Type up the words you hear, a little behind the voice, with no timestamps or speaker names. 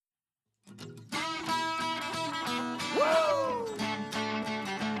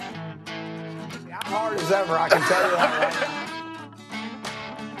hard as ever, I can tell you that right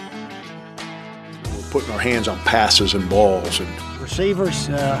now. We're putting our hands on passes and balls. And receivers,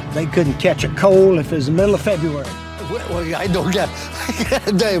 they couldn't catch a cold if it was the middle of February. Well, I don't get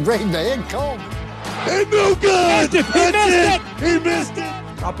a day break, man. Cold. ain't no good! He missed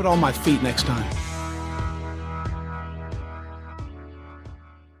it! Drop it on my feet next time.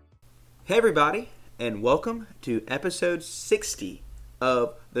 Hey everybody, and welcome to episode 60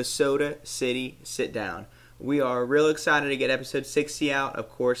 of the Soda City Sit Down. We are real excited to get episode 60 out. Of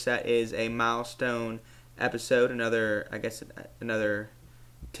course, that is a milestone episode. Another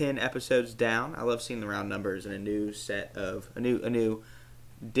 10 episodes down. I love seeing the round numbers and a new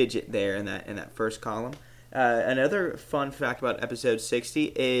digit there in that first column. Another fun fact about episode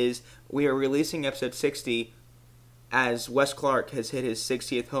 60 is we are releasing episode 60 as Wes Clark has hit his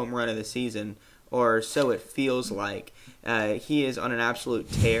 60th home run of the season, or so it feels like. He is on an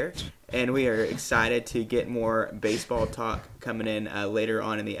absolute tear, and we are excited to get more baseball talk coming in later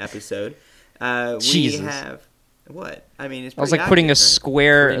on in the episode. We have what? I mean, it's. I was like putting a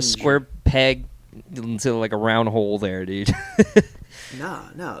square peg into like a round hole there, dude. No,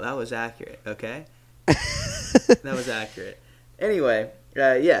 that was accurate. Okay, that was accurate. Anyway,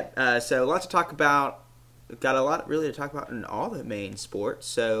 so lots to talk about. We've got a lot really to talk about in all the main sports.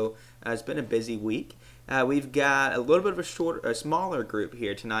 So it's been a busy week. We've got a little bit of a smaller group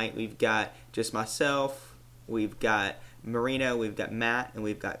here tonight. We've got just myself. We've got Marino. We've got Matt, and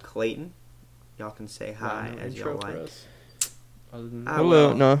we've got Clayton. Y'all can say hi as y'all like.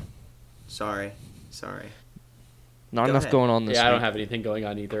 Hello. No. Sorry. Not enough going on this week. I don't have anything going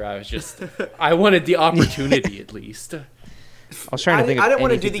on either. I wanted the opportunity at least. I was trying to think. I didn't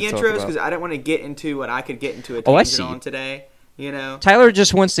want to do the intros because I didn't want to get into what I could get into a tangent on today. You know, Tyler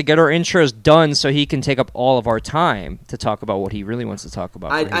just wants to get our intros done so he can take up all of our time to talk about what he really wants to talk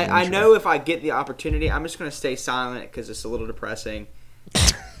about. I know if I get the opportunity, I'm just going to stay silent because it's a little depressing.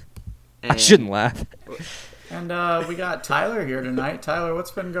 I shouldn't laugh. And we got Tyler here tonight. Tyler,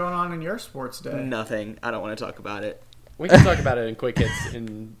 what's been going on in your sports day? Nothing. I don't want to talk about it. We can talk about it in quick hits,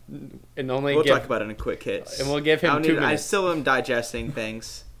 and talk about it in quick hits, and we'll give him 2 minutes. I still am digesting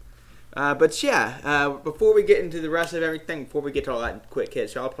things, before we get into the rest of everything, before we get to all that quick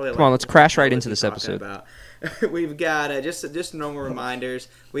hits, y'all probably come on, let's crash right into this episode. We've got just normal reminders.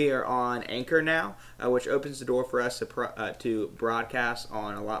 We are on Anchor now, which opens the door for us to broadcast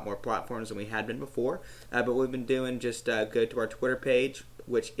on a lot more platforms than we had been before. But what we've been doing, just go to our Twitter page,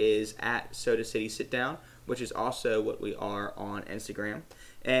 which is at Soda City Sit Down, which is also what we are on Instagram.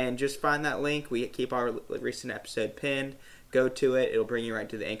 And just find that link. We keep our recent episode pinned. Go to it. It'll bring you right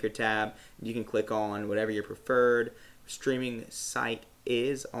to the Anchor tab. You can click on whatever your preferred streaming site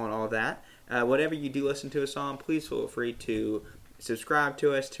is on all that. Whatever you do listen to us on, please feel free to subscribe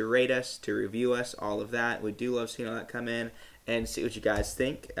to us, to rate us, to review us, all of that. We do love seeing all that come in and see what you guys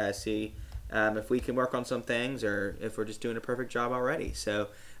think. See if we can work on some things or if we're just doing a perfect job already. So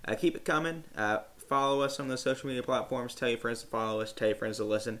keep it coming. Follow us on the social media platforms. Tell your friends to follow us. Tell your friends to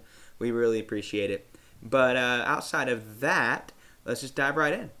listen. We really appreciate it. But outside of that, let's just dive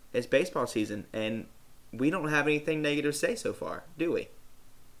right in. It's baseball season, and we don't have anything negative to say so far, do we?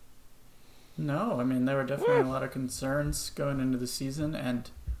 No, I mean, there were definitely a lot of concerns going into the season, and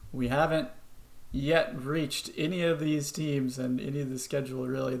we haven't yet reached any of these teams and any of the schedule,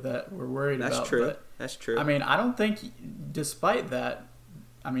 really, that we're worried about. That's true. I mean, I don't think, despite that,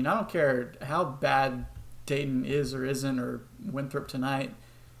 I don't care how bad Dayton is or isn't, or Winthrop tonight.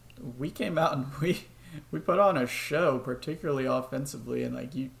 We came out and we put on a show, particularly offensively, and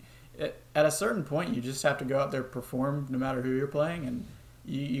at a certain point, you just have to go out there and perform no matter who you're playing, and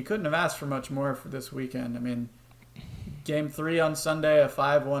you couldn't have asked for much more for this weekend. I mean, Game 3 on Sunday, a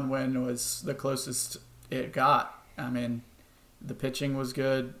 5-1 win was the closest it got. I mean, the pitching was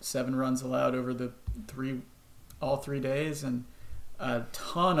good, 7 runs allowed over all 3 days, and a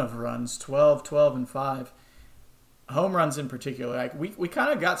ton of runs, 12, and 5. Home runs in particular. We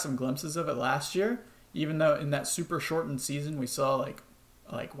kind of got some glimpses of it last year, even though in that super shortened season we saw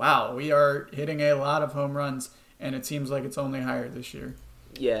wow, we are hitting a lot of home runs, and it seems like it's only higher this year.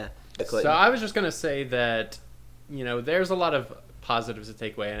 Yeah. So I was just going to say that, there's a lot of positives to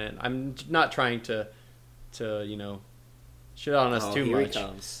take away, and I'm not trying to shit on us too much.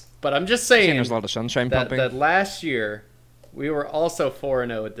 But I'm just saying there's a lot of sunshine pumping. That last year we were also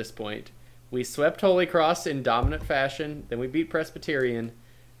 4-0 at this point. We swept Holy Cross in dominant fashion. Then we beat Presbyterian.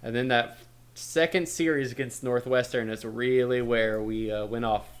 And then that second series against Northwestern is really where we went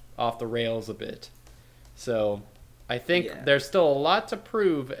off the rails a bit. So I think there's still a lot to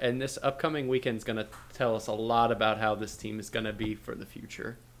prove, and this upcoming weekend is going to tell us a lot about how this team is going to be for the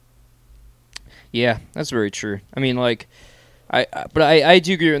future. Yeah, that's very true. I mean, like, I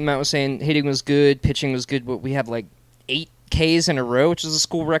do agree with what Matt was saying. Hitting was good, pitching was good, but we had like 8 Ks in a row, which is a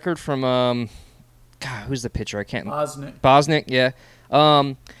school record from God, who's the pitcher? I can't. Bosnick, yeah.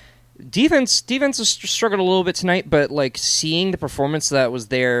 Defense has struggled a little bit tonight, but like seeing the performance that was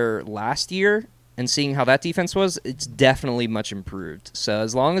there last year and seeing how that defense was, it's definitely much improved. So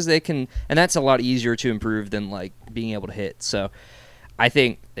as long as they can, and that's a lot easier to improve than like being able to hit. So I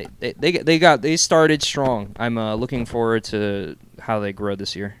think they started strong. I'm looking forward to how they grow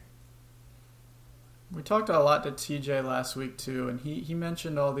this year. We talked a lot to TJ last week too, and he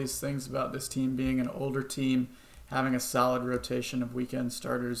mentioned all these things about this team being an older team, having a solid rotation of weekend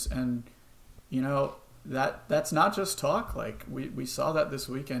starters, and you know that's not just talk. Like we saw that this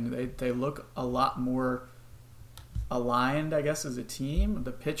weekend. They look a lot more aligned, I guess, as a team.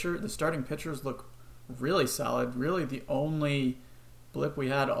 The starting pitchers look really solid. Really, the only blip we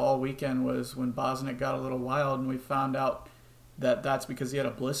had all weekend was when Bosnick got a little wild, and we found out that's because he had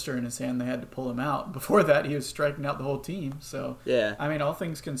a blister in his hand. They had to pull him out. Before that, he was striking out the whole team. So yeah, I mean, all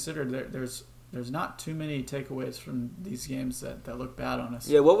things considered, there's not too many takeaways from these games that look bad on us.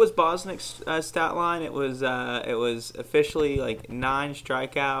 Yeah, what was Bosnick's stat line? It was officially like 9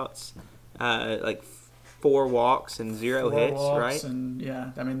 strikeouts, like 4 walks and 0 hits, right? And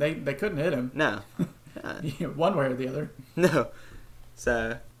yeah, I mean they couldn't hit him. No, one way or the other. No.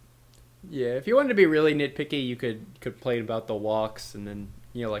 So yeah, if you wanted to be really nitpicky, you could complain about the walks, and then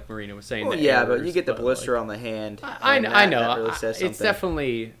like Marina was saying. Well, the yeah, errors, but you get the blister on the hand. I know. That really says something. It's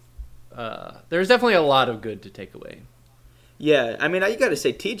definitely there's definitely a lot of good to take away. Yeah, I mean, you got to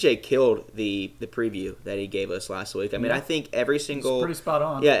say TJ killed the preview that he gave us last week. I mean, I think every single it's pretty spot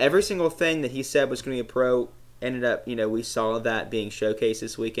on. Yeah, every single thing that he said was going to be a pro ended up. We saw that being showcased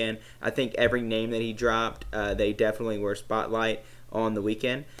this weekend. I think every name that he dropped, they definitely were spotlight on the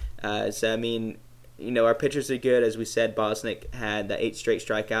weekend. So I mean, our pitchers are good. As we said, Bosnick had the 8 straight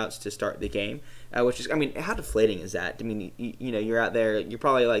strikeouts to start the game, which is, I mean, how deflating is that? I mean, you're out there, you're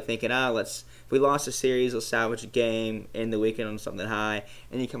probably like thinking, if we lost a series, let's salvage a game, end the weekend on something high,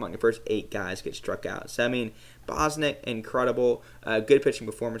 and you come on, your first 8 guys get struck out. So I mean, Bosnick, incredible, good pitching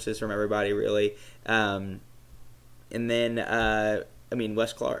performances from everybody, really. And then I mean,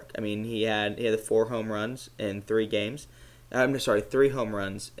 Wes Clark. I mean, he had 4 home runs in 3 games. I'm sorry, 3 home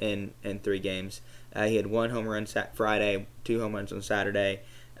runs in 3 games. He had 1 home run Friday, 2 home runs on Saturday,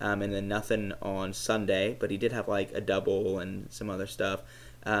 and then nothing on Sunday. But he did have like a double and some other stuff.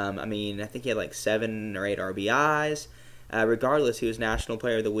 I mean, I think he had like 7 or 8 RBIs. Regardless, he was National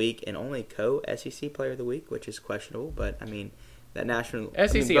Player of the Week and only co-SEC Player of the Week, which is questionable. But I mean, that national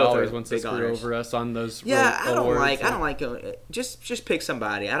SEC always wants to screw over us on those. Yeah, I don't awards. like going. Just pick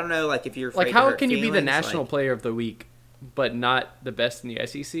somebody. I don't know, like if you're like, how can you be the National Player of the Week but not the best in the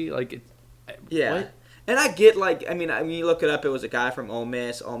SEC? Like, yeah. What? And I get, like, I mean, you look it up. It was a guy from Ole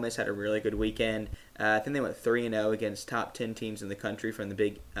Miss. Ole Miss had a really good weekend. I think they went 3-0 against top 10 teams in the country from the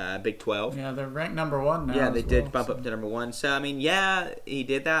Big 12. Yeah, they're ranked number 1 now. Yeah, they did bump up to number 1. So I mean, yeah, he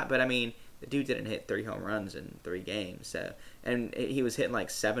did that, but I mean, the dude didn't hit 3 home runs in 3 games. So, and he was hitting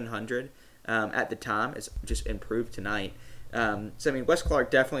like 700 at the time. It's just improved tonight. So I mean, Wes Clark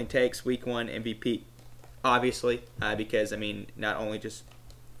definitely takes Week 1 MVP. Obviously, because, I mean, not only just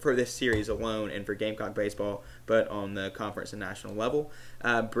for this series alone and for Gamecock baseball, but on the conference and national level.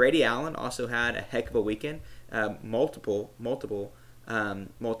 Brady Allen also had a heck of a weekend, multiple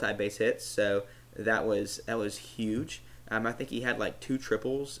multi-base hits, so that was huge. I think he had like 2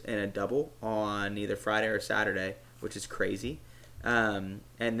 triples and a double on either Friday or Saturday, which is crazy. And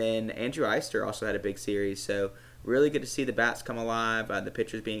then Andrew Eister also had a big series, so really good to see the bats come alive, the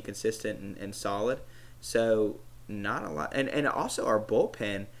pitchers being consistent and solid. So not a lot, and also our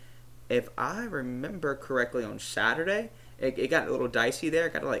bullpen. If I remember correctly, on Saturday, it got a little dicey there.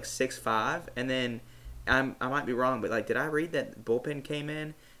 It got to like 6-5, and then I might be wrong, but like, did I read that the bullpen came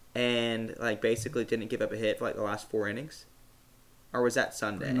in and like basically didn't give up a hit for like the last 4 innings, or was that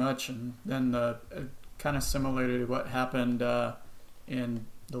Sunday? Pretty much, and then kind of similar to what happened in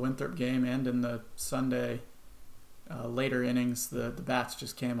the Winthrop game and in the Sunday. Later innings, the bats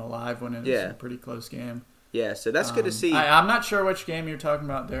just came alive when it was a pretty close game. Yeah, so that's good to see. I'm not sure which game you're talking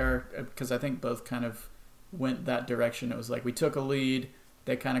about there, because I think both kind of went that direction. It was like we took a lead,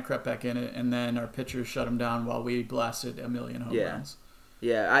 they kind of crept back in it, and then our pitchers shut them down while we blasted a million home runs.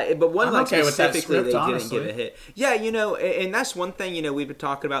 Yeah, but one, like, okay specifically, with that script, they honestly. didn't give a hit. Yeah, and that's one thing, we've been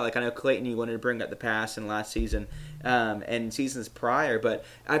talking about. Like, I know Clayton, you wanted to bring up the past and last season and seasons prior, but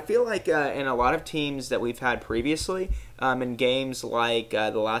I feel like in a lot of teams that we've had previously, in games like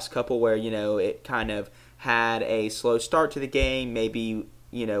the last couple where, it kind of had a slow start to the game, maybe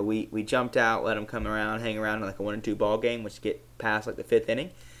we jumped out, let them come around, hang around in like a 1-2 ball game, which get past like the 5th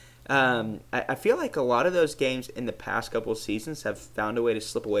inning. I feel like a lot of those games in the past couple of seasons have found a way to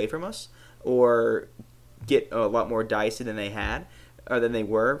slip away from us or get a lot more dicey than they had or than they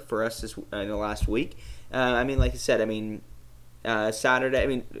were for us in the last week. Like I said,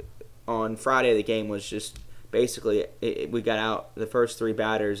 Saturday, on Friday the game was just basically we got out the first 3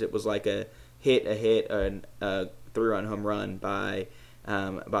 batters. It was like a hit, a 3-run home run by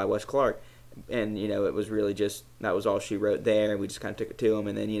Wes Clark. And, it was really just, that was all she wrote there. We just kind of took it to him.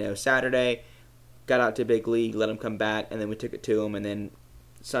 And then, Saturday, got out to big league, let him come back, and then we took it to him. And then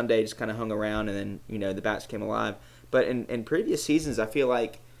Sunday just kind of hung around, and then, the bats came alive. But in previous seasons, I feel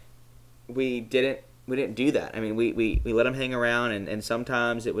like we didn't do that. We let them hang around, and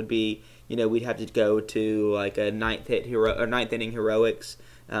sometimes it would be, we'd have to go to like a ninth inning heroics,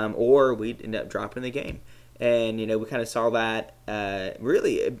 or we'd end up dropping the game. And we kind of saw that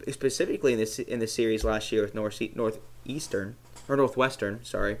really specifically in the series last year with Northwestern.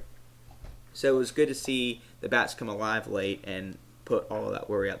 Sorry. So it was good to see the bats come alive late and put all of that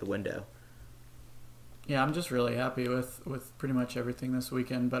worry out the window. Yeah, I'm just really happy with pretty much everything this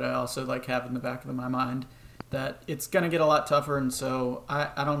weekend. But I also like have in the back of my mind that it's going to get a lot tougher, and so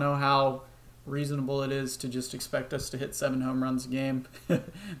I don't know how reasonable it is to just expect us to hit 7 home runs a game.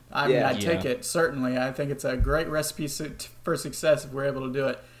 I'd take it, certainly. I think it's a great recipe for success if we're able to do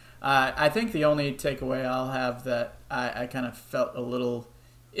it. I think the only takeaway I'll have that I kind of felt a little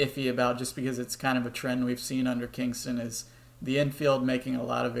iffy about, just because it's kind of a trend we've seen under Kingston, is the infield making a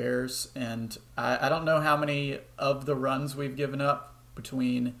lot of errors. And I don't know how many of the runs we've given up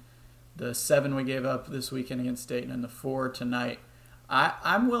between the 7 we gave up this weekend against Dayton and the 4 tonight.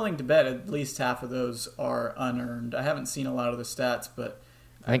 I'm willing to bet at least half of those are unearned. I haven't seen a lot of the stats, but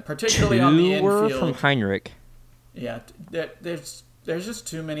particularly on the infield. 2 were from Heinrich. Yeah, there's just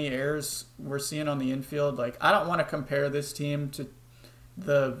too many errors we're seeing on the infield. Like, I don't want to compare this team to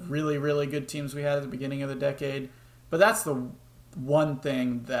the really, really good teams we had at the beginning of the decade, but that's the one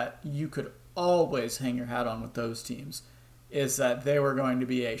thing that you could always hang your hat on with those teams, is that they were going to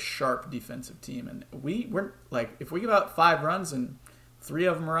be a sharp defensive team. And we're like, if we give out 5 runs and 3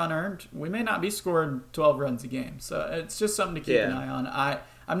 of them are unearned, we may not be scoring 12 runs a game. So it's just something to keep an eye on.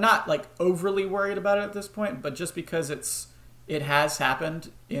 I'm not like overly worried about it at this point, but just because it has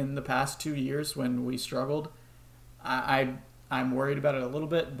happened in the past 2 years when we struggled, I'm worried about it a little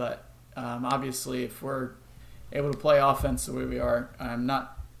bit. But obviously, if we're able to play offense the way we are, I'm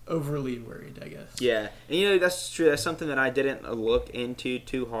not overly worried, I guess. Yeah, and that's true. That's something that I didn't look into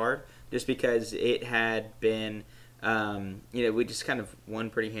too hard, just because it had been, we just kind of won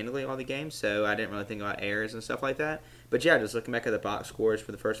pretty handily all the games, so I didn't really think about errors and stuff like that. But yeah, just looking back at the box scores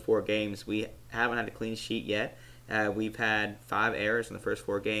for the first 4 games, we haven't had a clean sheet yet. We've had 5 errors in the first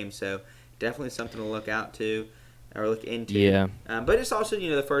 4 games, so definitely something to look out to or look into. Yeah. But it's also,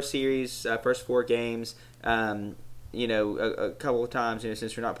 the first series, first 4 games. A couple of times,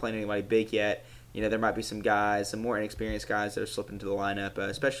 since we're not playing anybody big yet, there might be some more inexperienced guys that are slipping into the lineup,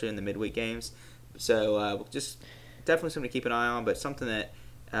 especially in the midweek games. So just definitely something to keep an eye on, but something that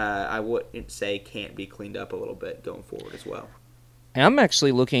I wouldn't say can't be cleaned up a little bit going forward as well. And I'm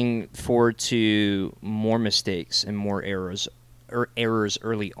actually looking forward to more mistakes and more errors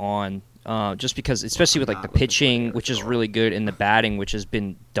early on. Just because, especially with like the pitching, which is really good, and the batting, which has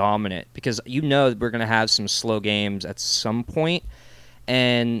been dominant, because we're going to have some slow games at some point.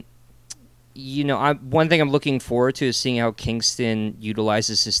 And one thing I'm looking forward to is seeing how Kingston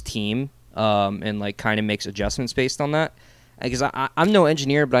utilizes his team, and like kind of makes adjustments based on that. Because I'm no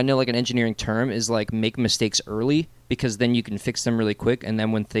engineer, but I know like an engineering term is like make mistakes early, because then you can fix them really quick, and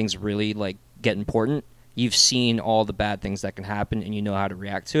then when things really like get important, you've seen all the bad things that can happen, and you know how to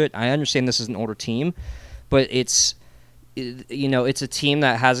react to it. I understand this is an older team, but it's a team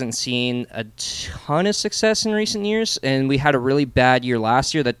that hasn't seen a ton of success in recent years, and we had a really bad year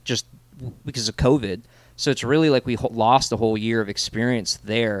last year that just because of COVID. So it's really like we lost a whole year of experience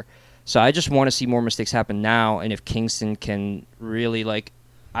there. So I just want to see more mistakes happen now, and if Kingston can really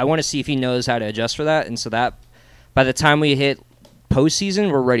I want to see if he knows how to adjust for that, and so that by the time we hit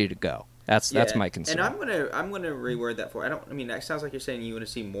postseason, we're ready to go. That's my concern. And I'm gonna reword that for. That sounds like you're saying you want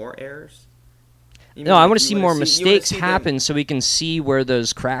to see more errors. No, I want to see more mistakes happen so we can see where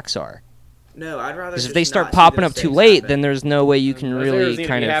those cracks are. No, I'd rather. Because if they start popping up too late, then there's no way you can really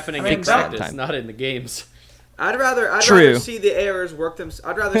kind of fix that time. Not in the games. I'd rather see the errors work them.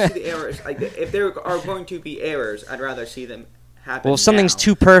 I'd rather see the errors. If there are going to be errors, I'd rather see them happen. Well, if something's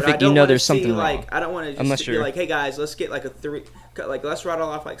too perfect, there's something wrong. I don't want to just be like, hey guys, let's get let's rattle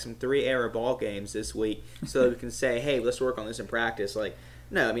off some 3-error ball games this week, so that we can say, hey, let's work on this in practice.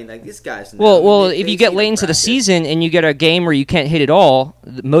 No, I mean, like, these guys. Well, they if you see get the late into the practice. season and you get a game where you can't hit it all,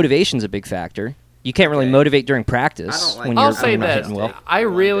 motivation's a big factor. You can't really Okay. motivate during practice I don't like when that. you're, I'll say when you're not that hitting well. I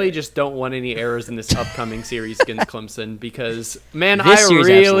One really bit. just don't want any errors in this upcoming series against Clemson because, man, This I series,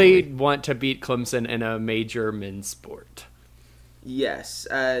 really absolutely. want to beat Clemson in a major men's sport. Yes,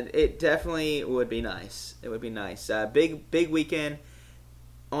 it definitely would be nice. It would be nice. Big weekend.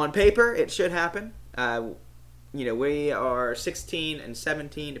 On paper, it should happen. We are 16 and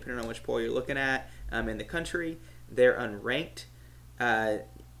 17, depending on which poll you're looking at. In the country, they're unranked.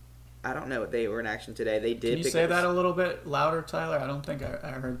 I don't know what they were in action today. They did. Can you pick say up that a little bit louder, Tyler? I don't think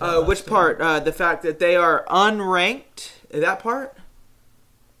I heard that. which last part? time. The fact that they are unranked. That part?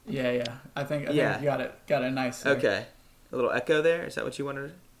 Yeah. I think Yeah. you got it nice. There. Okay. A little echo there. Is that what you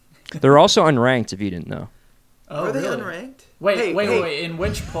wanted? They're also unranked, if you didn't know. Oh, Are they really? unranked? Wait, Hey, wait, hey, wait. In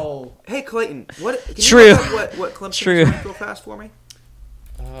which poll? Hey, Clayton. What? Can you True. look up what Clemson True. is ranked real fast for me?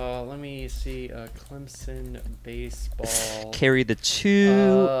 Let me see. Clemson baseball. Carry the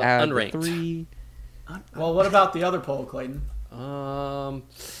 2, add the unranked. 3. Well, what about the other poll, Clayton? I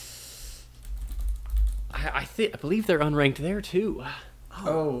believe they're unranked there too.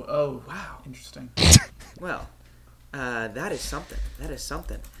 Oh, wow. Interesting. Well, that is something. That is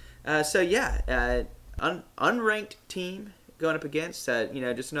something. Unranked team going up against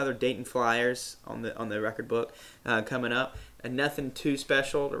just another Dayton Flyers on the record book coming up. Nothing too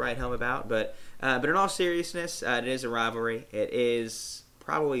special to write home about, but in all seriousness, it is a rivalry. It is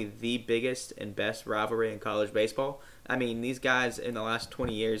probably the biggest and best rivalry in college baseball. I mean, these guys in the last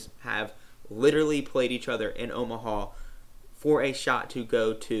 20 years have literally played each other in Omaha for a shot to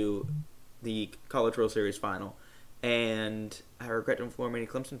go to the College World Series final. And I regret to inform any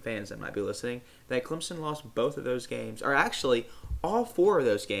Clemson fans that might be listening that Clemson lost both of those games, or actually all 4 of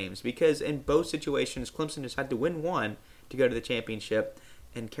those games, because in both situations Clemson just had to win one to go to the championship,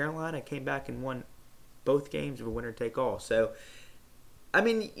 and Carolina came back and won both games of a winner-take-all. So, I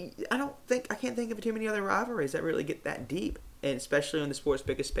mean, I can't think of too many other rivalries that really get that deep, and especially on the sport's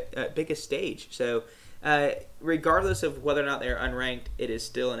biggest stage. So, regardless of whether or not they're unranked, it is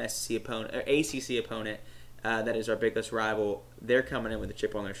still an SEC opponent, or ACC opponent. That is our biggest rival. They're coming in with a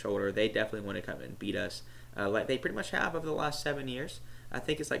chip on their shoulder. They definitely want to come and beat us, like they pretty much have over the last 7 years. I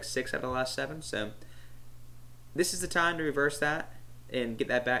think it's like 6 out of the last 7. So this is the time to reverse that and get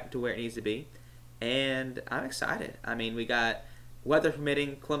that back to where it needs to be. And I'm excited. I mean, we got, weather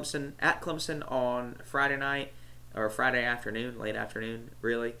permitting, Clemson on Friday night, or Friday afternoon, late afternoon,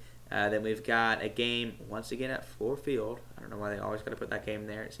 really. Then we've got a game once again at Fluor Field. I don't know why they always got to put that game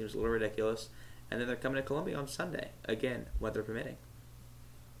there. It seems a little ridiculous. And then they're coming to Columbia on Sunday. Again, weather permitting.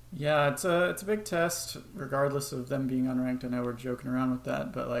 Yeah, it's a big test, regardless of them being unranked. I know we're joking around with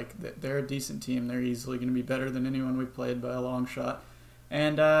that, but they're a decent team. They're easily going to be better than anyone we've played by a long shot.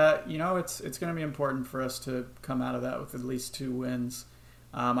 And it's going to be important for us to come out of that with at least 2 wins.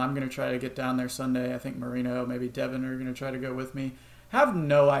 I'm going to try to get down there Sunday. I think Marino, maybe Devin are going to try to go with me. Have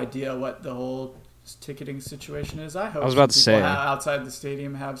no idea what the whole ticketing situation is. I hope I was about to some people say. outside the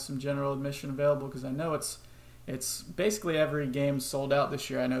stadium have some general admission available, because I know it's basically every game sold out this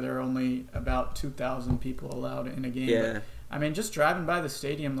year. I know there are only about 2,000 people allowed in a game. Yeah. But, I mean, just driving by the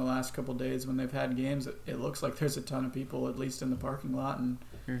stadium the last couple of days when they've had games, it looks like there's a ton of people, at least in the parking lot and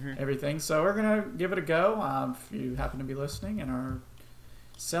everything. So we're going to give it a go. If you happen to be listening and are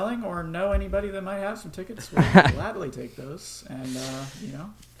selling or know anybody that might have some tickets, we'll gladly take those. And,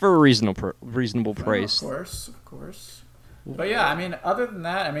 For a reasonable price. Well, of course. But yeah, I mean, other than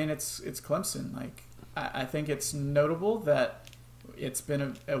that, I mean, it's Clemson. Like, I think it's notable that it's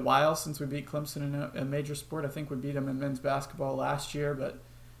been a while since we beat Clemson in a major sport. I think we beat them in men's basketball last year, but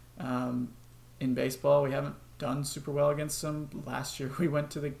in baseball, we haven't done super well against them. Last year, we went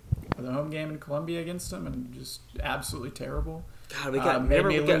to the home game in Columbia against them and just absolutely terrible. God, we got no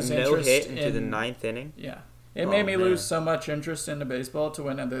hit into the 9th inning. Yeah. It made me lose so much interest into baseball to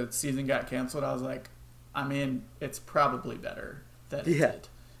when the season got canceled. I was like, I mean, it's probably better that it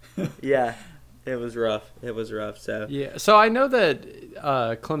did. Yeah. It was rough. So Yeah. So I know that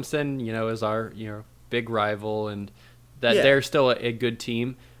Clemson, is our big rival, and that they're still a good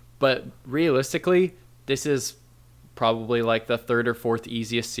team. But realistically, this is probably like the 3rd or 4th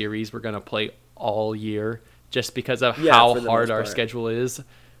easiest series we're going to play all year, just because of how hard our schedule is.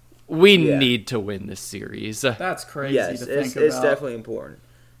 We need to win this series. That's crazy yes, to think about. It's definitely important.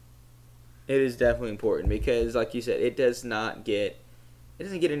 It is definitely important because, like you said, it doesn't get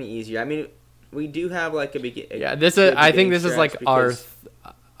any easier. I mean, we do have like a big. I think this is like our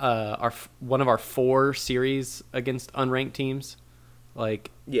one of our 4 series against unranked teams.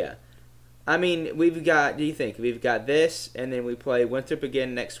 Like, yeah, I mean, we've got. Do you think we've got this, and then we play Winthrop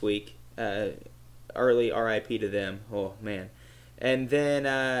again next week? Early RIP to them. Oh man, and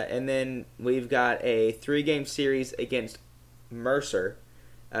then we've got a 3-game series against Mercer,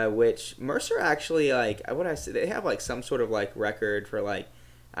 which Mercer actually what I say they have some sort of record for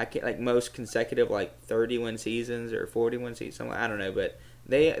I can't most consecutive 30-win seasons or 40-win seasons. I don't know, but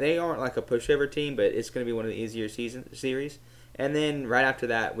they aren't a pushover team, but it's going to be one of the easier series. And then right after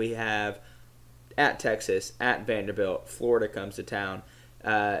that we have at Texas, at Vanderbilt, Florida comes to town.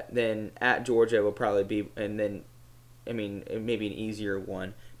 Then at Georgia will probably be, and then maybe an easier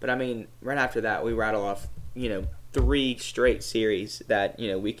one. But right after that we rattle off 3 straight series that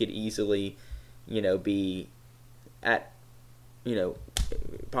we could easily be at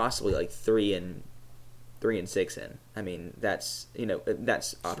possibly 3-6 in. That's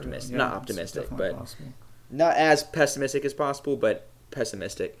that's optimistic, not optimistic, but possible. Not as pessimistic as possible, but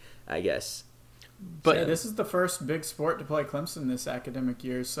pessimistic, I guess. But yeah, this is the first big sport to play Clemson this academic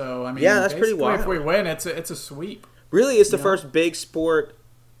year, so yeah, that's pretty wild. If we win, it's a sweep. Really, it's the first big sport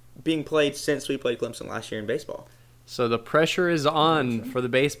being played since we played Clemson last year in baseball. So the pressure is on for the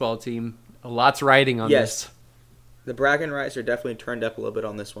baseball team. A lot's riding on Yes. this. The bragging rights are definitely turned up a little bit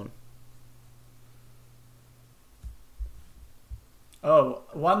on this one. Oh,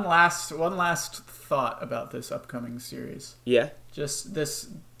 one last thought about this upcoming series. Yeah. Just this,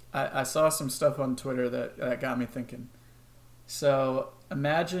 I saw some stuff on Twitter that got me thinking. So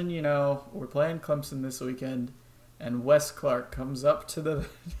imagine, we're playing Clemson this weekend, and Wes Clark comes up to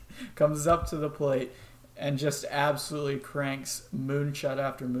the plate and just absolutely cranks moonshot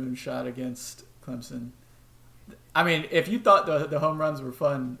after moonshot against Clemson. If you thought the home runs were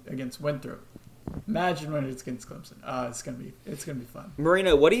fun against Winthrop, imagine when it's against Clemson. It's gonna be fun.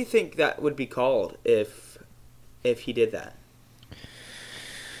 Marino, what do you think that would be called if he did that?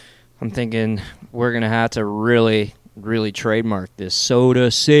 I'm thinking we're gonna have to really trademark this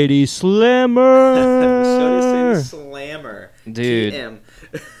Soda City Slammer. Soda City Slammer, dude.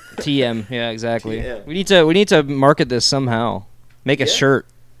 TM, yeah, exactly. TM. We need to market this somehow. Make a shirt.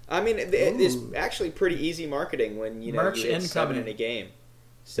 It's actually pretty easy marketing when Merch you get incoming 7 in a game.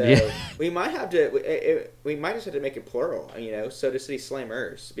 So Yeah. we might have to. We might just have to make it plural. Soda City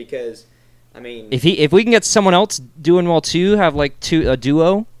Slammers, because if we can get someone else doing well too, have a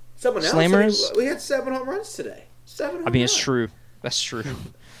duo. Someone else. Slammers. We had 7 home runs today. 7 home runs. It's true. That's true.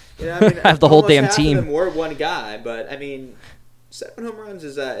 I have the whole almost damn half team. Of them were one guy, but 7 home runs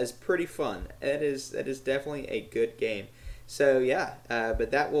is pretty fun. That is definitely a good game. So yeah, but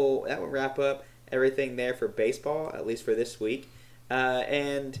that will wrap up everything there for baseball, at least for this week.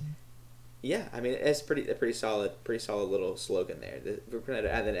 And yeah, it's a pretty solid little slogan there. We're going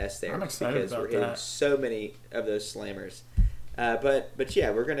to add an S there. I'm excited because about we're hitting that. so many of those slammers. But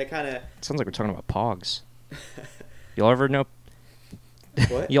yeah, we're going to kind of. Sounds like we're talking about Pogs. Y'all ever know?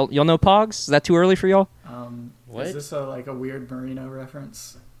 What? Y'all know Pogs? Is that too early for y'all? What? Is this a weird Marino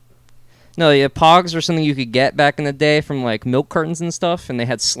reference? No, yeah, Pogs were something you could get back in the day from milk cartons and stuff, and they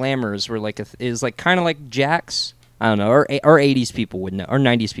had slammers where it was kind of like Jacks. I don't know, or 80s people would know, or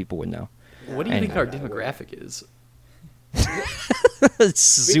 90s people would know. What do you think our demographic is?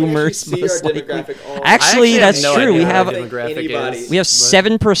 Zoomers, We can actually see most our likely. demographic all- Actually, I that's have no true. idea We what have our demographic anybody- is, we have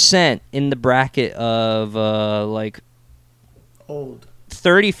but- 7% in the bracket of Old.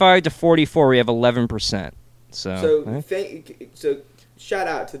 35 to 44. We have 11%. So So shout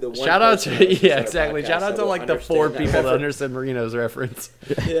out to the one. Shout out person to that listens yeah, our exactly. podcast Shout out that to will the 4 understand that people that reference. understand Marino's reference.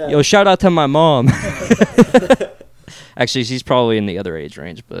 Yeah. yo, shout out to my mom. Actually, she's probably in the other age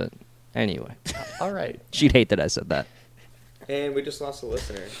range, but anyway, All right. she'd hate that I said that. And we just lost a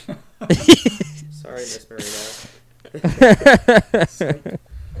listener. Sorry, Miss Marino.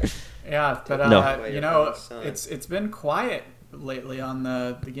 Yeah, but No. it's been quiet lately on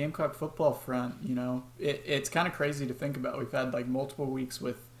the Gamecock football front. It's kind of crazy to think about. We've had multiple weeks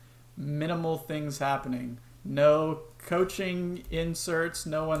with minimal things happening. No coaching inserts,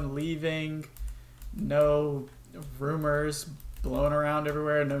 no one leaving, no rumors blowing around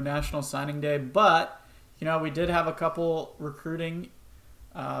everywhere, no National Signing Day. But we did have a couple recruiting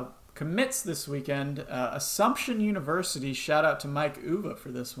commits this weekend. Assumption University, shout out to Mike Uva for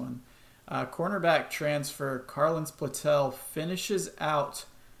this one. Cornerback transfer Carlins Platel finishes out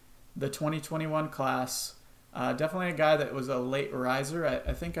the 2021 class. Definitely a guy that was a late riser.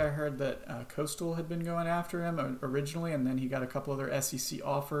 I think I heard that Coastal had been going after him originally, and then he got a couple other SEC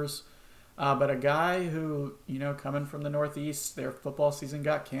offers. But a guy who, coming from the Northeast, their football season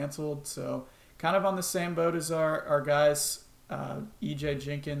got canceled, so kind of on the same boat as our guys, E.J.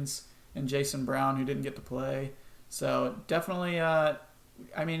 Jenkins and Jason Brown, who didn't get to play. So definitely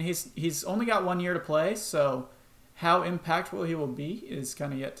I mean, he's only got 1 year to play, so how impactful he will be is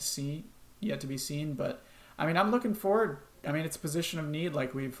kind of yet to be seen. But I mean, I'm looking forward. I mean, it's a position of need,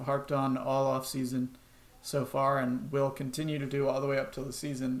 like we've harped on all off season so far, and will continue to do all the way up till the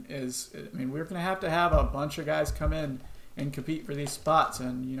season. I mean, we're going to have a bunch of guys come in and compete for these spots,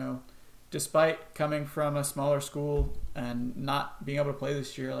 and despite coming from a smaller school and not being able to play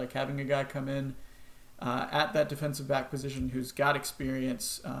this year, like having a guy come in at that defensive back position who's got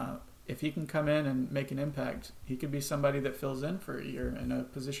experience, if he can come in and make an impact, he could be somebody that fills in for a year in a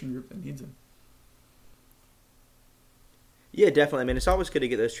position group that needs him. Yeah, definitely. I mean, it's always good to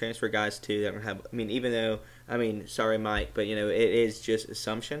get those transfer guys too that have. I mean, even though sorry, Mike, but it is just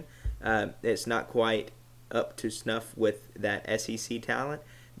assumption. It's not quite up to snuff with that SEC talent,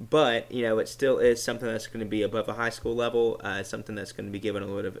 but it still is something that's going to be above a high school level. Something that's going to be given a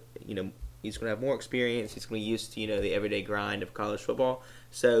little bit of he's going to have more experience. He's going to be used to the everyday grind of college football.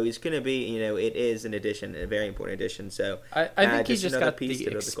 So he's going to be it is an addition, a very important addition. So I think he just got the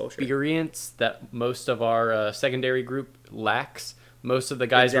experience that most of our secondary group lacks. Most of the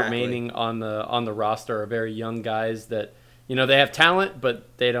guys remaining on the roster are very young guys that they have talent,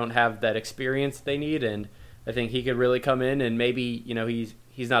 but they don't have that experience they need. And I think he could really come in and maybe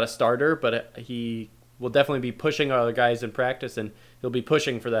he's not a starter, but he will definitely be pushing other guys in practice, and he'll be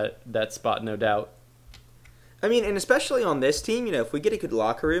pushing for that spot, no doubt. I mean, and especially on this team, if we get a good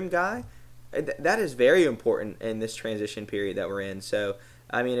locker room guy, that is very important in this transition period that we're in. So,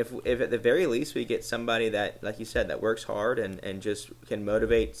 I mean, if at the very least we get somebody that, like you said, that works hard and just can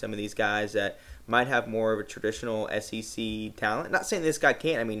motivate some of these guys that might have more of a traditional SEC talent. Not saying this guy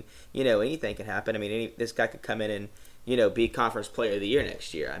can't. I mean, anything can happen. I mean, this guy could come in and, be Conference Player of the Year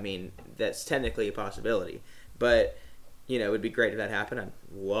next year. I mean, that's technically a possibility. But, it would be great if that happened. I'd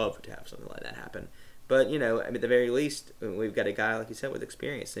love to have something like that happen. But, at the very least, we've got a guy, like you said, with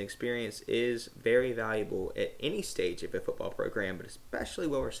experience. And experience is very valuable at any stage of a football program, but especially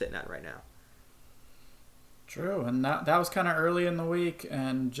where we're sitting at right now. True. And that was kind of early in the week.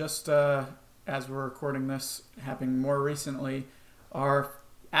 And just as we're recording this, happening more recently, our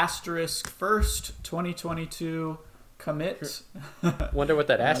asterisk first 2022 commit. Wonder what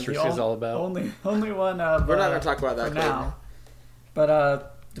that asterisk is all about. Only one. We're not going to talk about that for now.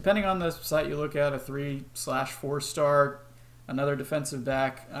 But depending on the site you look at, a 3/4 star, another defensive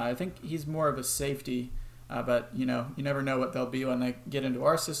back. I think he's more of a safety, but you never know what they'll be when they get into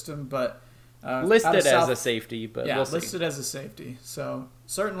our system. But listed as a safety, but yeah, we'll see. Listed as a safety. So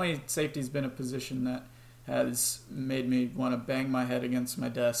certainly, safety's been a position that has made me want to bang my head against my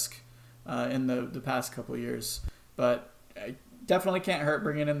desk in the past couple of years. But I definitely can't hurt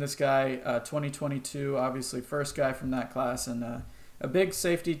bringing in this guy. 2022, obviously, first guy from that class, and a big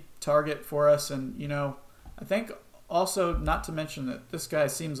safety target for us. And, I think also not to mention that this guy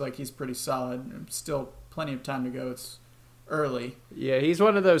seems like he's pretty solid. Still plenty of time to go. It's early. Yeah, he's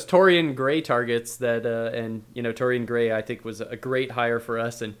one of those Torian Gray targets that, Torian Gray, I think, was a great hire for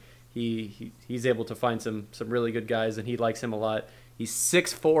us. And he's able to find some really good guys, and he likes him a lot. He's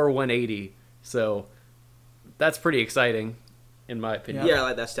 6'4", 180. So that's pretty exciting, in my opinion. Yeah, I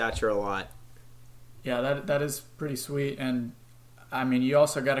like that stature a lot. Yeah, that is pretty sweet. And I mean, you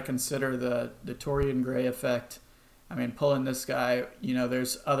also got to consider the Torian Gray effect. I mean, pulling this guy,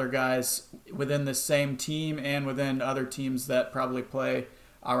 there's other guys within the same team and within other teams that probably play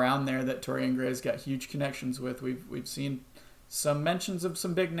around there that Torian Gray's got huge connections with. We've seen some mentions of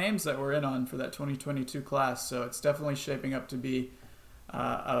some big names that we're in on for that 2022 class, so it's definitely shaping up to be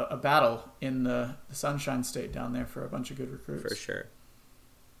a battle in the Sunshine State down there for a bunch of good recruits. For sure.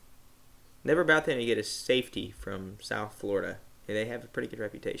 Never a bad thing to get a safety from South Florida. They have a pretty good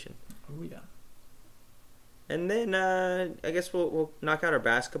reputation. Oh, yeah. And then I guess we'll knock out our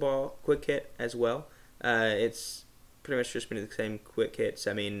basketball quick hit as well. It's pretty much just been the same quick hits.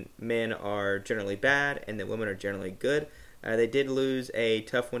 I mean, men are generally bad, and the women are generally good. They did lose a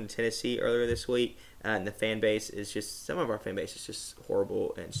tough one to Tennessee earlier this week, and the fan base is just, some of our fan base is just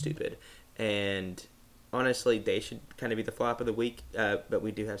horrible and stupid. And honestly, they should kind of be the flop of the week, but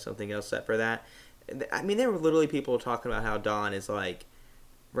we do have something else set for that. I mean, there were literally people talking about how Dawn is, like,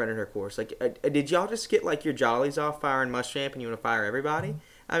 running her course. Like, did y'all just get, like, your jollies off firing Muschamp and you want to fire everybody?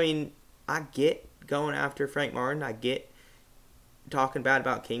 I mean, I get going after Frank Martin. I get talking bad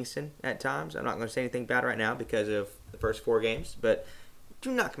about Kingston at times. I'm not going to say anything bad right now because of the first 4 games, but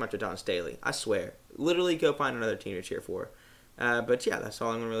do not come after Don Staley. I swear. Literally go find another team to cheer for. But, yeah, that's all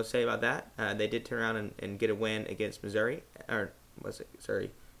I'm going to really say about that. They did turn around and get a win against Missouri. Or was it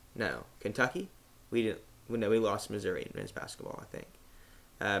Missouri? No. Kentucky? We lost Missouri in men's basketball, I think.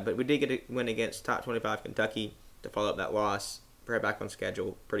 But we did get a win against top 25 Kentucky to follow up that loss. right back on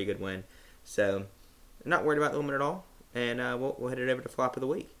schedule. Pretty good win. So, not worried about the women at all. And we'll head it over to Flop of the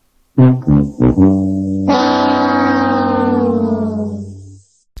Week.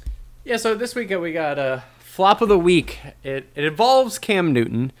 Yeah, so this week we got a Flop of the Week. It involves Cam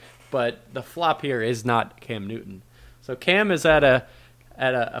Newton, but the flop here is not Cam Newton. So Cam is at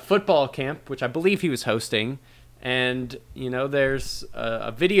a football camp, which I believe he was hosting, and there's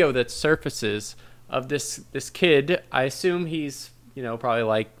a video that surfaces of this kid. I assume he's probably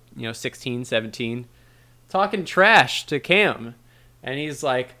like 16, 17, talking trash to Cam, and he's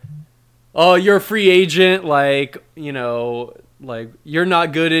like, "Oh, you're a free agent, like you're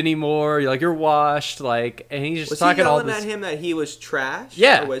not good anymore. You're washed." Like, and he's just talking all this. Was he yelling at him that he was trash?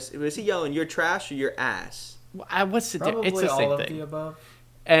 Yeah. Or was he yelling, "You're trash" or "You're ass"? What's the Probably difference? It's the all same of thing. the above.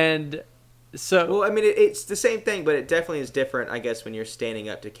 And so, Well, I mean, it's the same thing, but it definitely is different, I guess, when you're standing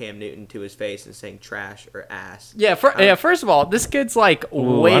up to Cam Newton to his face and saying trash or ass. yeah. First of all, this kid's like I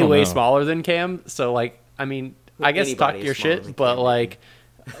way don't know. smaller than Cam. So like, I mean, Well, I guess talk anybody your is smaller shit, than but Cam like,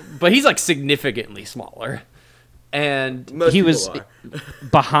 but he's like significantly smaller. And Most He people was are.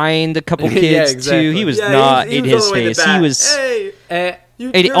 behind a couple Yeah, kids exactly. too. He was Yeah, not he in was his all the way in the face. He back. was. Hey, uh,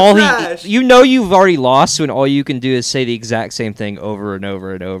 And you're all trash. you've already lost when all you can do is say the exact same thing over and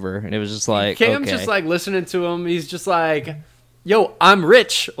over and over, and it was just like Cam's okay. just like listening to him. He's just like, "Yo, I'm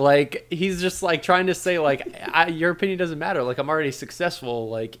rich." Like he's just like trying to say like, "Your opinion doesn't matter. Like I'm already successful.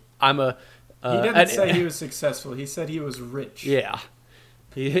 Like I'm a." He didn't say he was successful. He said he was rich. Yeah.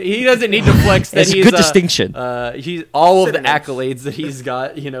 He doesn't need to flex that It's a he's good distinction. He's all of the Synonyms. accolades that he's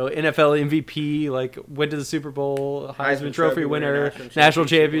got. NFL MVP, like went to the Super Bowl, Heisman Trophy winner, national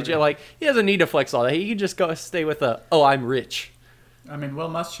championship. winner. Like he doesn't need to flex all that. He can just go stay with I'm rich. I mean, Will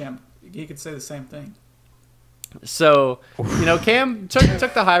Muschamp, he could say the same thing. So Cam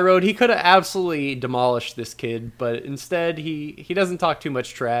took the high road. He could have absolutely demolished this kid, but instead he doesn't talk too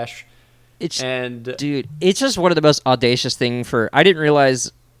much trash. Dude, it's just one of the most audacious thing I didn't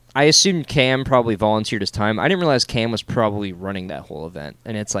realize. I assumed Cam probably volunteered his time. I didn't realize Cam was probably running that whole event.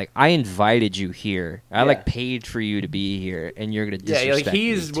 And it's like, I invited you here. I paid for you to be here, and you're gonna disrespect like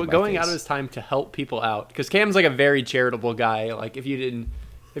he's me to my going face. out of his time to help people out because Cam's like a very charitable guy. Like if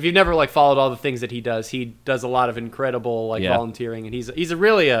you've never like followed all the things that he does a lot of incredible like volunteering, and he's a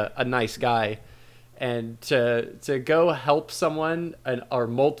really a nice guy. And to go help someone or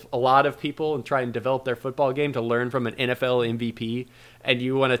a lot of people and try and develop their football game to learn from an NFL MVP, and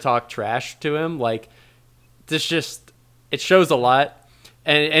you want to talk trash to him, like it shows a lot.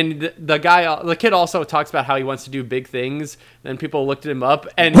 And the kid also talks about how he wants to do big things. And people looked him up,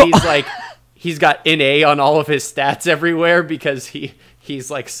 and he's like, he's got NA on all of his stats everywhere because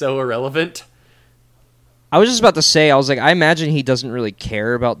he's like so irrelevant. I was just about to say, I was like, I imagine he doesn't really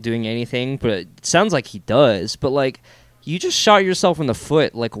care about doing anything, but it sounds like he does. But, like, you just shot yourself in the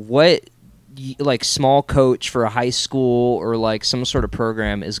foot. Like, what, like, small coach for a high school or, like, some sort of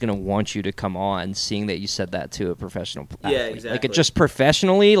program is going to want you to come on, seeing that you said that to a professional athlete? Yeah, exactly. Like, it just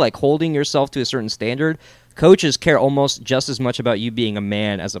professionally, like, holding yourself to a certain standard, coaches care almost just as much about you being a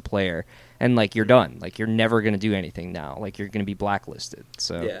man as a player. And, like, you're done. Like, you're never going to do anything now. Like, you're going to be blacklisted.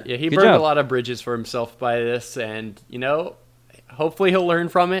 So Yeah, he good burned job. a lot of bridges for himself by this, and hopefully he'll learn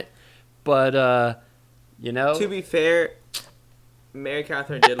from it. But To be fair, Mary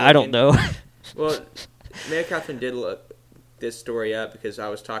Catherine did. I don't know. Well, Mary Catherine did look this story up because I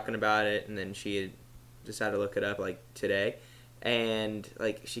was talking about it, and then she had decided to look it up like today, and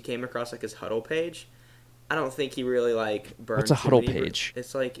like she came across like his huddle page. I don't think he really like burned. What's a too huddle many page?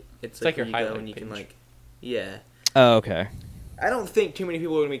 It's like like when your you go highlight and you can page. like, yeah. Oh, okay. I don't think too many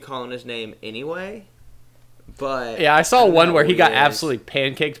people are gonna be calling his name anyway. But yeah, I saw don't one know where who he got is. absolutely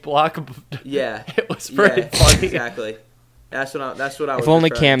pancaked block. Yeah, It was pretty funny. Exactly. That's what I was. If only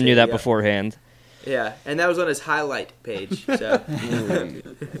referring Cam to, knew that yeah. beforehand. Yeah, and that was on his highlight page. So All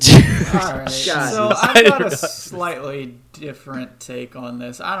right. God. So I've got a slightly different take on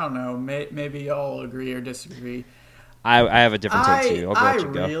this. I don't know. Maybe y'all agree or disagree. I have a different take too. I'll I let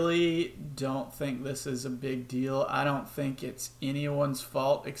you go. really don't think this is a big deal. I don't think it's anyone's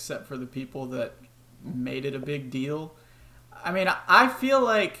fault except for the people that made it a big deal. I mean, I feel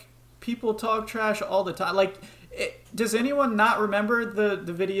like people talk trash all the time. Like, does anyone not remember the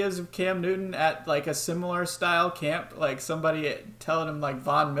videos of Cam Newton at like a similar style camp? Like somebody telling him like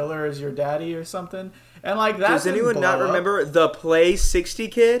Von Miller is your daddy or something, and like that. does anyone not blow up. remember the Play 60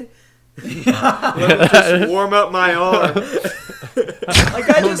 kid? Let me just warm up my arm. Like,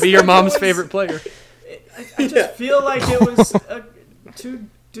 I just Be your think it mom's was- favorite player. I just feel like it was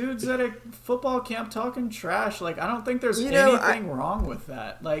dudes at a football camp talking trash. Like, I don't think there's know, anything wrong with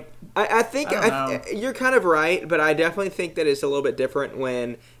that. Like, I think I don't know. you're kind of right, but I definitely think that it's a little bit different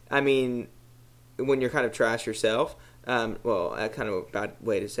when you're kind of trash yourself. Well, kind of a bad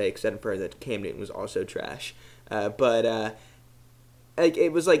way to say, because I'd heard that Cam Newton was also trash. But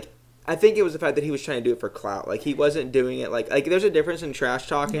it was like, I think it was the fact that he was trying to do it for clout. Like, he wasn't doing it like there's a difference in trash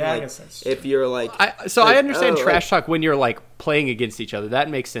talking. Yeah, I like, guess that's if you're like, I understand trash talk when you're like playing against each other. That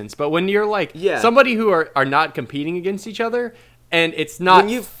makes sense. But when you're like somebody who are not competing against each other, and it's not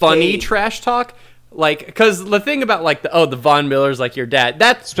funny trash talk. Like, because the thing about like the Von Miller's like your dad,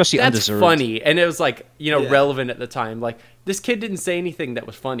 that's undeserved. funny, and it was like relevant at the time. Like, this kid didn't say anything that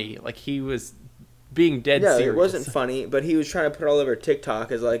was funny. Like, he was being dead serious. It wasn't funny, but he was trying to put it all over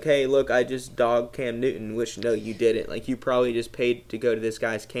TikTok as like, hey, look, I just dogged Cam Newton, which no, you didn't. Like, you probably just paid to go to this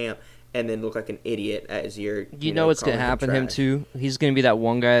guy's camp and then look like an idiot as you're. You know what's gonna happen to him too? He's gonna be that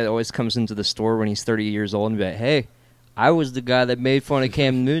one guy that always comes into the store when he's 30 years old and be like, hey, I was the guy that made fun of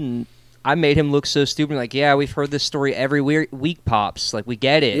Cam Newton. I made him look so stupid. Like, yeah, we've heard this story every week, Pops. Like, we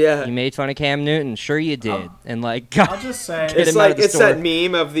get it. Yeah. You made fun of Cam Newton. Sure you did. And, like, God, I'll just say... It's like, it's that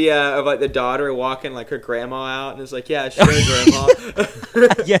meme of the daughter walking, like, her grandma out, and it's like, yeah, sure, Grandma.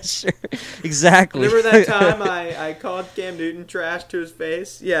 Yes, sure. Exactly. Remember that time I called Cam Newton trash to his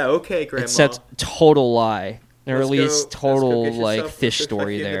face? Yeah, okay, Grandma. It's a total lie. Or Let's at least go total, get like, yourself fish back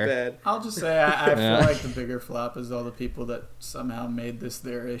story in the there. bed. I'll just say I feel like the bigger flop is all the people that somehow made this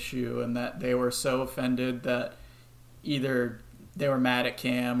their issue, and that they were so offended that either they were mad at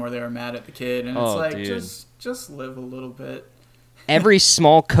Cam or they were mad at the kid, and it's like, dude. just live a little bit. Every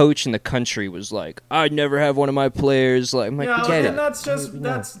small coach in the country was like, I'd never have one of my players. Like, I'm like, Yeah, get and it. that's not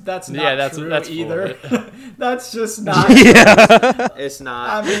true that's either. full That's just not. It's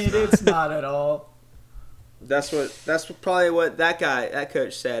not. I mean, it's not at all. That's probably what that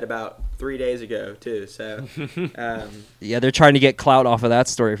coach said about 3 days ago too. So, Yeah, they're trying to get clout off of that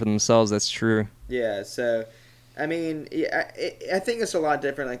story for themselves. That's true. yeah. So, I mean, I think it's a lot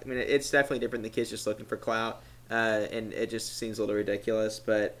different. Like, I mean, it's definitely different. The kid's just looking for clout, and it just seems a little ridiculous.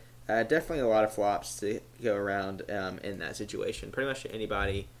 But definitely a lot of flops to go around in that situation. Pretty much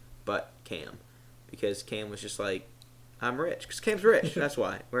anybody but Cam, because Cam was just like, I'm rich. Because Cam's rich. That's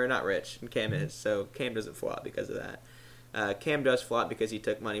why. We're not rich, and Cam is. So Cam doesn't flop because of that. Cam does flop because he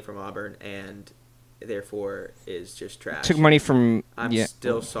took money from Auburn and therefore is just trash. Took money from... I'm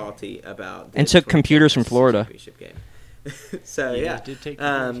still salty about... And took computers from Florida. Game. So, yeah. He did take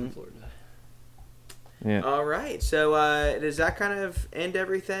computers from Florida. Yeah. All right. So does that kind of end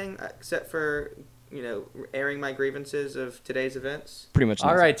everything except for, airing my grievances of today's events? Pretty much.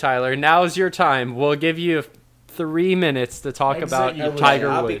 All right, Tyler. Now's your time. We'll give you 3 minutes to talk about your Tiger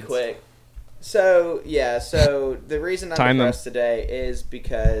I'll Woods. be quick. So the reason I'm depressed today is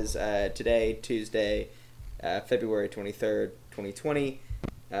because today, Tuesday, February 23rd, 2020,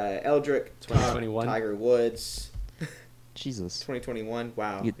 Eldrick, 2021. Tiger Woods. Jesus. 2021,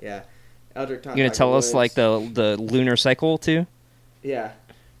 wow, yeah. Eldrick, You gonna tell us like the lunar cycle too? Yeah.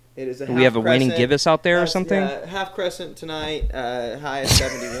 It is a Do we have a waning gibbous out there or something? Yeah, half crescent tonight, high of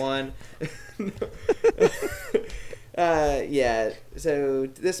 71. Yeah, so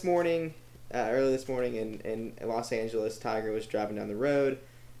this morning, early this morning in Los Angeles, Tiger was driving down the road,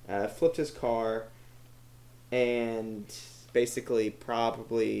 flipped his car, and basically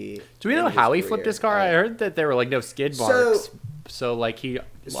probably... Do we know how he flipped his car? I heard that there were like no skid marks. So like he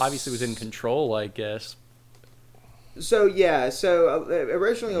obviously was in control, I guess. So yeah,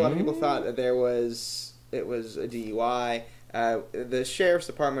 originally a lot of people thought that it was a DUI. The sheriff's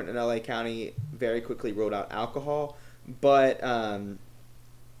department in LA County very quickly ruled out alcohol, but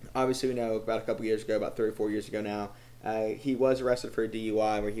obviously we know about 3 or 4 years ago now, he was arrested for a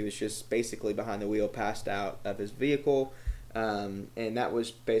DUI where he was just basically behind the wheel, passed out of his vehicle, and that was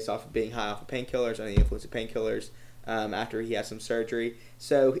based off of being high off of painkillers, under the influence of painkillers. After he had some surgery.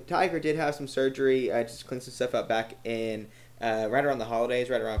 So Tiger did have some surgery, just cleaned some stuff up back in right around the holidays,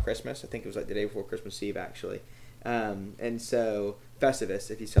 right around Christmas. I think it was like the day before Christmas Eve, actually. And so Festivus,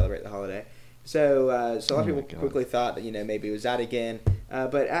 if you celebrate the holiday. So a lot of people quickly thought that maybe it was that again,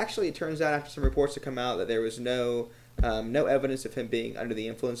 but actually it turns out after some reports had come out that there was no evidence of him being under the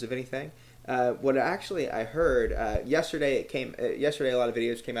influence of anything. What actually I heard yesterday, yesterday a lot of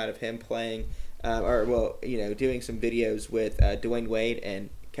videos came out of him playing. Doing some videos with Dwayne Wade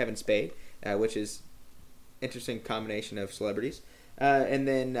and Kevin Spade, which is interesting combination of celebrities. And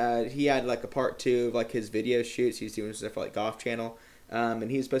then he had like a part 2 of like his video shoots. He's doing stuff for like Golf Channel,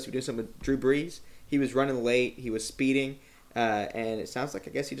 and he was supposed to be doing something with Drew Brees. He was running late. He was speeding, and it sounds like I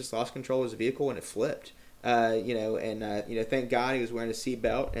guess he just lost control of his vehicle and it flipped. Thank God he was wearing a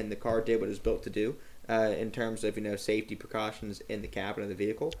seatbelt, and the car did what it was built to do in terms of safety precautions in the cabin of the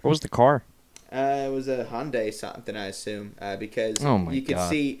vehicle. What was the car? It was a Hyundai something, I assume, because Oh my you could God.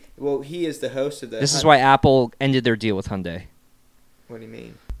 see. Well, he is the host of the. This is why Apple ended their deal with Hyundai. What do you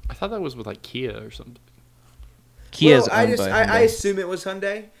mean? I thought that was with like Kia or something. Kia's Well, owned by Hyundai. I assume it was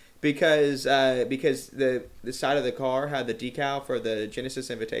Hyundai because the side of the car had the decal for the Genesis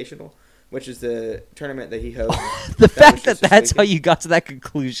Invitational, which is the tournament that he hosts. The fact was that just this that's how weekend. you got to that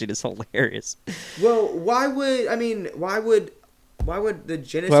conclusion is hilarious. Well, why would the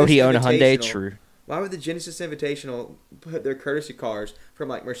Genesis? Why would he own a Hyundai? Invitational- True. Why would the Genesis Invitational put their courtesy cars from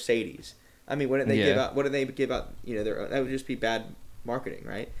like Mercedes? I mean, wouldn't they give Yeah. out? Wouldn't they give out? Their own, that would just be bad marketing,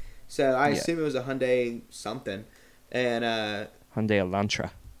 right? So I assume it was a Hyundai something, and Hyundai Elantra.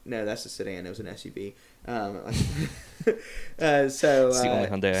 no, that's a sedan. It was an SUV. It's the only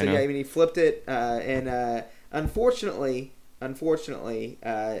Hyundai I know. Yeah, I mean, he flipped it, and unfortunately,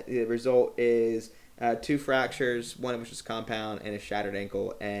 the result is 2 fractures, one of which was compound, and a shattered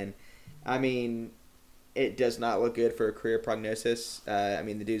ankle. And I mean, it does not look good for a career prognosis. I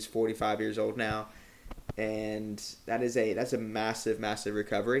mean, the dude's 45 years old now, and that's a massive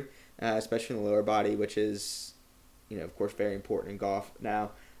recovery, especially in the lower body, which is, of course, very important in golf.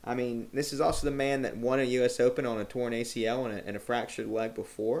 Now, I mean, this is also the man that won a U.S. Open on a torn ACL and a fractured leg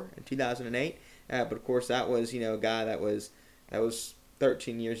before in 2008. But of course, that was a guy that was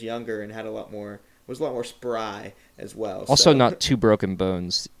 13 years younger and was a lot more spry as well. Also, So- not 2 broken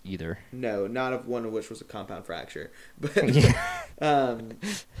bones either. No, not of one of which was a compound fracture. But I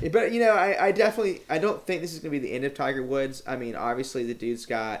don't think this is going to be the end of Tiger Woods. I mean, obviously the dude's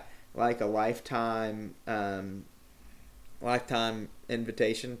got like a lifetime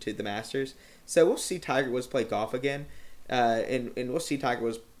invitation to the Masters. So we'll see Tiger Woods play golf again, and we'll see Tiger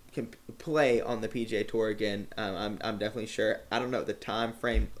Woods play on the PGA Tour again. I'm definitely sure. I don't know what the time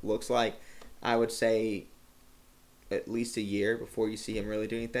frame looks like. I would say at least a year before you see him really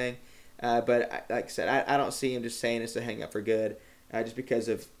do anything. But like I said, I don't see him just saying this to hang up for good, just because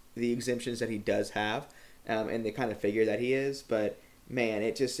of the exemptions that he does have, and the kind of figure that he is. But man,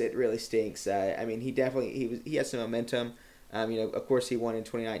 it really stinks. I mean, he has some momentum. Of course, he won in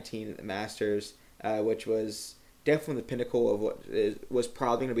 2019 at the Masters, which was definitely the pinnacle of what was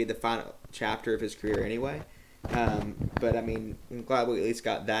probably going to be the final chapter of his career anyway. But I mean, I'm glad we at least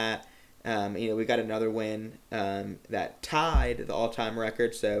got that. We got another win that tied the all-time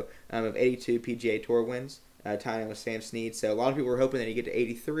record, so of 82 PGA Tour wins, tying with Sam Snead. So a lot of people were hoping that he'd get to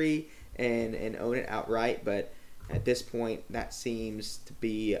 83 and own it outright, but at this point, that seems to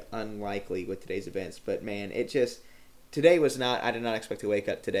be unlikely with today's events. But man, today was not. I did not expect to wake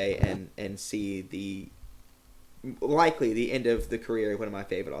up today and see likely the end of the career of one of my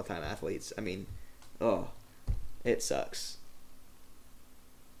favorite all-time athletes. I mean, it sucks.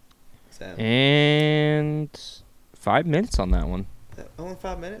 So. And 5 minutes on that one. Only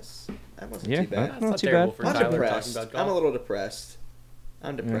 5 minutes? That wasn't Yeah, too bad. That's not not too terrible bad. for I'm Tyler depressed. talking about golf. I'm a little depressed.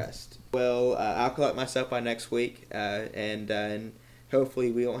 I'm depressed. Well, I'll collect myself by next week, and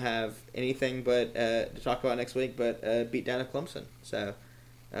hopefully we won't have anything but to talk about next week but beat down of Clemson. So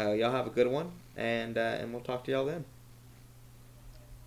y'all have a good one, and we'll talk to y'all then.